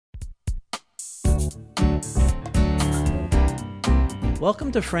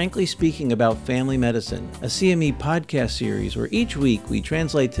Welcome to Frankly Speaking About Family Medicine, a CME podcast series where each week we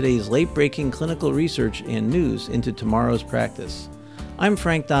translate today's late-breaking clinical research and news into tomorrow's practice. I'm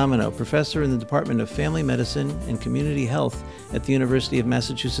Frank Domino, professor in the Department of Family Medicine and Community Health at the University of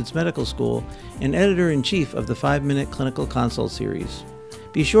Massachusetts Medical School and editor-in-chief of the 5-Minute Clinical Consult series.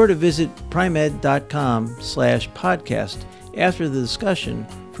 Be sure to visit primed.com/podcast after the discussion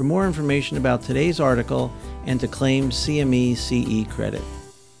for more information about today's article and to claim CME CE credit.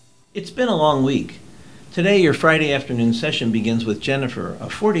 It's been a long week. Today, your Friday afternoon session begins with Jennifer, a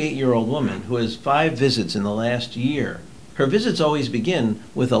 48-year-old woman who has 5 visits in the last year. Her visits always begin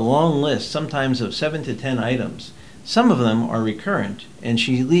with a long list, sometimes of 7 to 10 items. Some of them are recurrent, and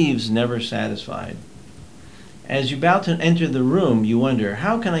she leaves never satisfied. As you're about to enter the room, you wonder,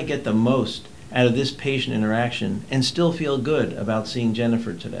 how can I get the most out of this patient interaction and still feel good about seeing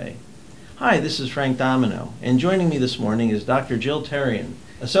Jennifer today? Hi, this is Frank Domino, and joining me this morning is Dr. Jill Terrian,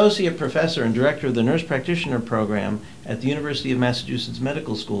 Associate Professor and Director of the Nurse Practitioner Program at the University of Massachusetts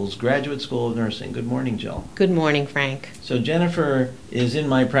Medical School's Graduate School of Nursing. Good morning, Jill. Good morning, Frank. So Jennifer is in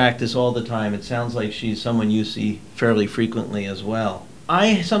my practice all the time. It sounds like she's someone you see fairly frequently as well.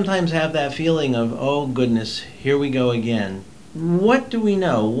 I sometimes have that feeling of, oh goodness, here we go again. What do we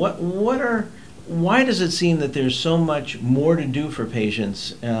know? Why does it seem that there's so much more to do for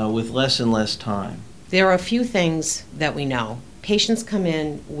patients with less and less time? There are a few things that we know. Patients come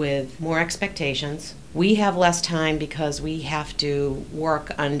in with more expectations. We have less time because we have to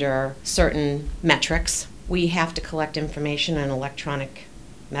work under certain metrics. We have to collect information in an electronic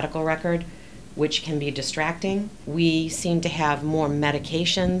medical record, which can be distracting. We seem to have more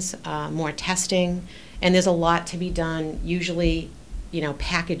medications, more testing, and there's a lot to be done, usually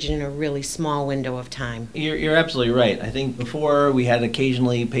packaged in a really small window of time. You're absolutely right. I think before we had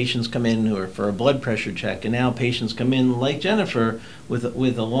occasionally patients come in who are for a blood pressure check, and now patients come in like Jennifer with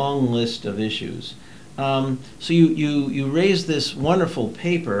a long list of issues. So you raised this wonderful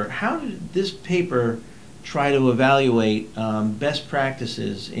paper. How did this paper try to evaluate best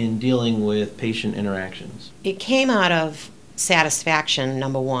practices in dealing with patient interactions? It came out of satisfaction,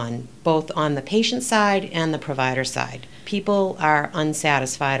 number one, both on the patient side and the provider side. People are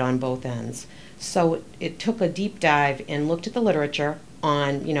unsatisfied on both ends. So it took a deep dive and looked at the literature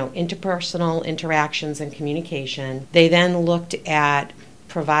on, interpersonal interactions and communication. They then looked at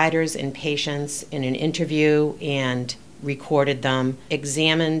providers and patients in an interview and recorded them,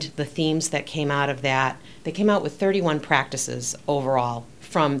 examined the themes that came out of that. They came out with 31 practices overall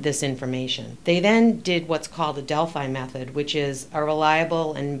from this information. They then did what's called the Delphi method, which is a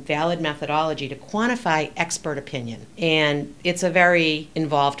reliable and valid methodology to quantify expert opinion. And it's a very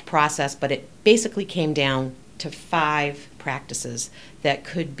involved process, but it basically came down to 5 practices that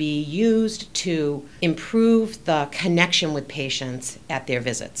could be used to improve the connection with patients at their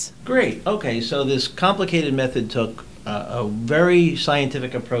visits. Great. Okay, so this complicated method took a very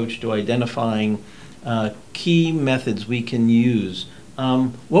scientific approach to identifying key methods we can use.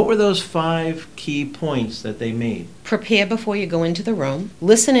 What were those 5 key points that they made? Prepare before you go into the room.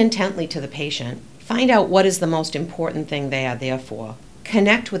 Listen intently to the patient. Find out what is the most important thing they are there for.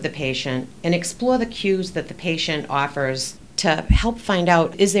 Connect with the patient and explore the cues that the patient offers to help find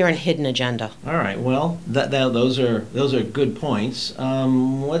out, is there a hidden agenda? All right, well, those are good points.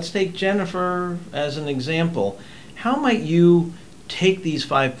 Let's take Jennifer as an example. How might you take these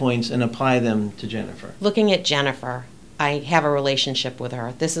 5 points and apply them to Jennifer? Looking at Jennifer, I have a relationship with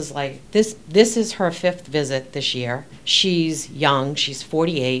her. This is her 5th visit this year. She's young, she's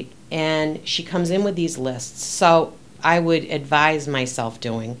 48, and she comes in with these lists. So I would advise myself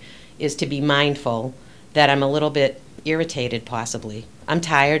doing is to be mindful that I'm a little bit irritated possibly. I'm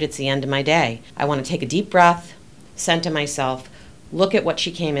tired, it's the end of my day. I want to take a deep breath, center myself, look at what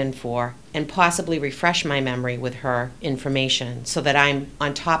she came in for, and possibly refresh my memory with her information so that I'm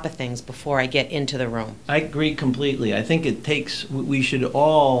on top of things before I get into the room. I agree completely. I think we should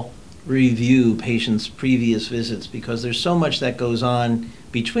all review patients' previous visits because there's so much that goes on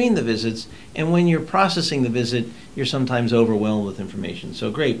between the visits, and when you're processing the visit, you're sometimes overwhelmed with information.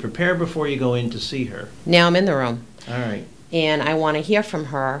 So great, prepare before you go in to see her. Now I'm in the room. All right. And I want to hear from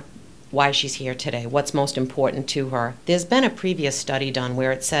her why she's here today, what's most important to her. There's been a previous study done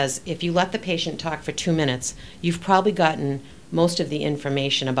where it says if you let the patient talk for 2 minutes, you've probably gotten most of the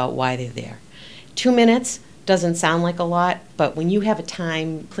information about why they're there. 2 minutes doesn't sound like a lot, but when you have a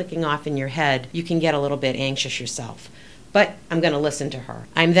time clicking off in your head, you can get a little bit anxious yourself. But I'm going to listen to her.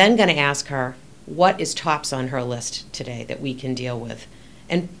 I'm then going to ask her what is tops on her list today that we can deal with.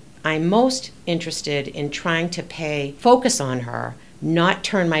 And I'm most interested in trying to focus on her not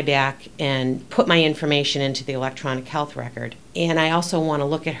turn my back and put my information into the electronic health record. And I also want to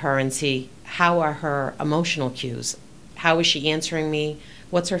look at her and see, how are her emotional cues? How is she answering me?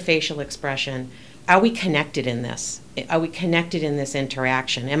 What's her facial expression? Are we connected in this? Are we connected in this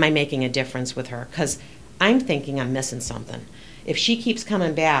interaction? Am I making a difference with her? Because I'm thinking I'm missing something. If she keeps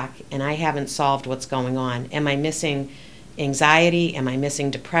coming back and I haven't solved what's going on, am I missing anxiety? Am I missing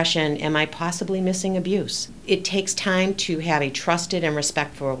depression? Am I possibly missing abuse? It takes time to have a trusted and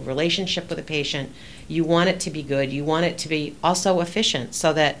respectful relationship with a patient. You want it to be good. You want it to be also efficient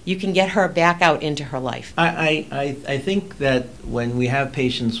so that you can get her back out into her life. I think that when we have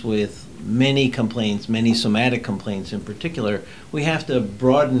patients with many complaints, many somatic complaints in particular, we have to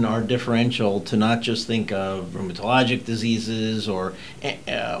broaden our differential to not just think of rheumatologic diseases or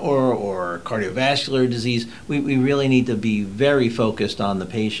cardiovascular disease. We really need to be very focused on the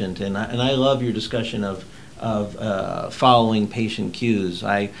patient, and I love your discussion of following patient cues.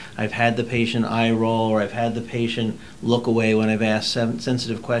 I've had the patient eye roll, or I've had the patient look away when I've asked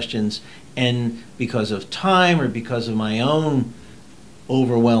sensitive questions, and because of time or because of my own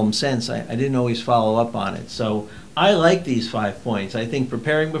overwhelmed sense, I didn't always follow up on it. So I like these 5 points. I think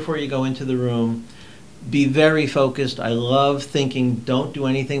preparing before you go into the room, be very focused. I love thinking, don't do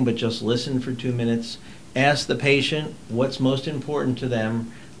anything but just listen for 2 minutes. Ask the patient what's most important to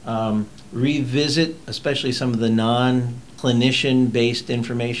them. Revisit, especially some of the non-clinician-based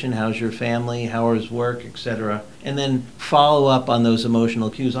information. How's your family? How is work, etc. And then follow up on those emotional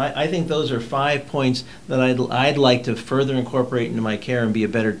cues. I think those are 5 points that I'd like to further incorporate into my care and be a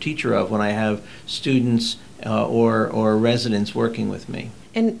better teacher of when I have students or residents working with me.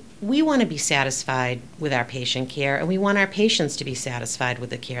 And we want to be satisfied with our patient care, and we want our patients to be satisfied with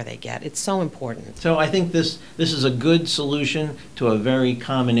the care they get. It's so important. So I think this is a good solution to a very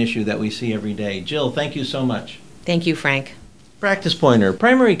common issue that we see every day. Jill, thank you so much. Thank you, Frank. Practice pointer.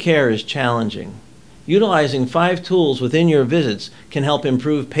 Primary care is challenging. Utilizing 5 tools within your visits can help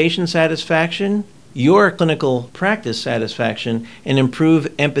improve patient satisfaction, your clinical practice satisfaction, and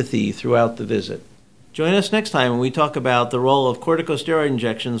improve empathy throughout the visit. Join us next time when we talk about the role of corticosteroid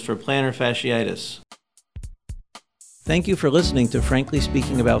injections for plantar fasciitis. Thank you for listening to Frankly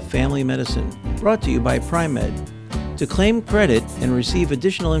Speaking About Family Medicine, brought to you by Pri-Med. To claim credit and receive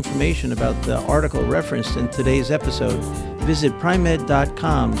additional information about the article referenced in today's episode, visit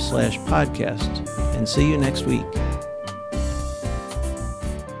primed.com/podcast, and see you next week.